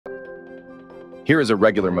Here is a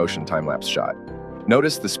regular motion time-lapse shot.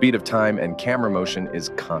 Notice the speed of time and camera motion is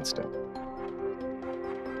constant.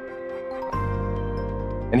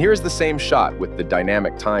 And here's the same shot with the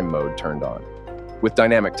dynamic time mode turned on. With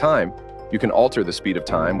dynamic time, you can alter the speed of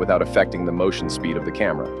time without affecting the motion speed of the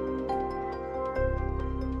camera.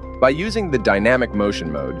 By using the dynamic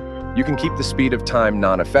motion mode, you can keep the speed of time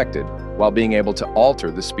non-affected while being able to alter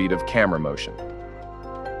the speed of camera motion.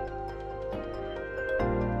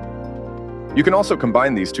 You can also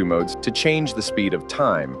combine these two modes to change the speed of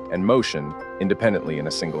time and motion independently in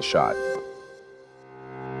a single shot.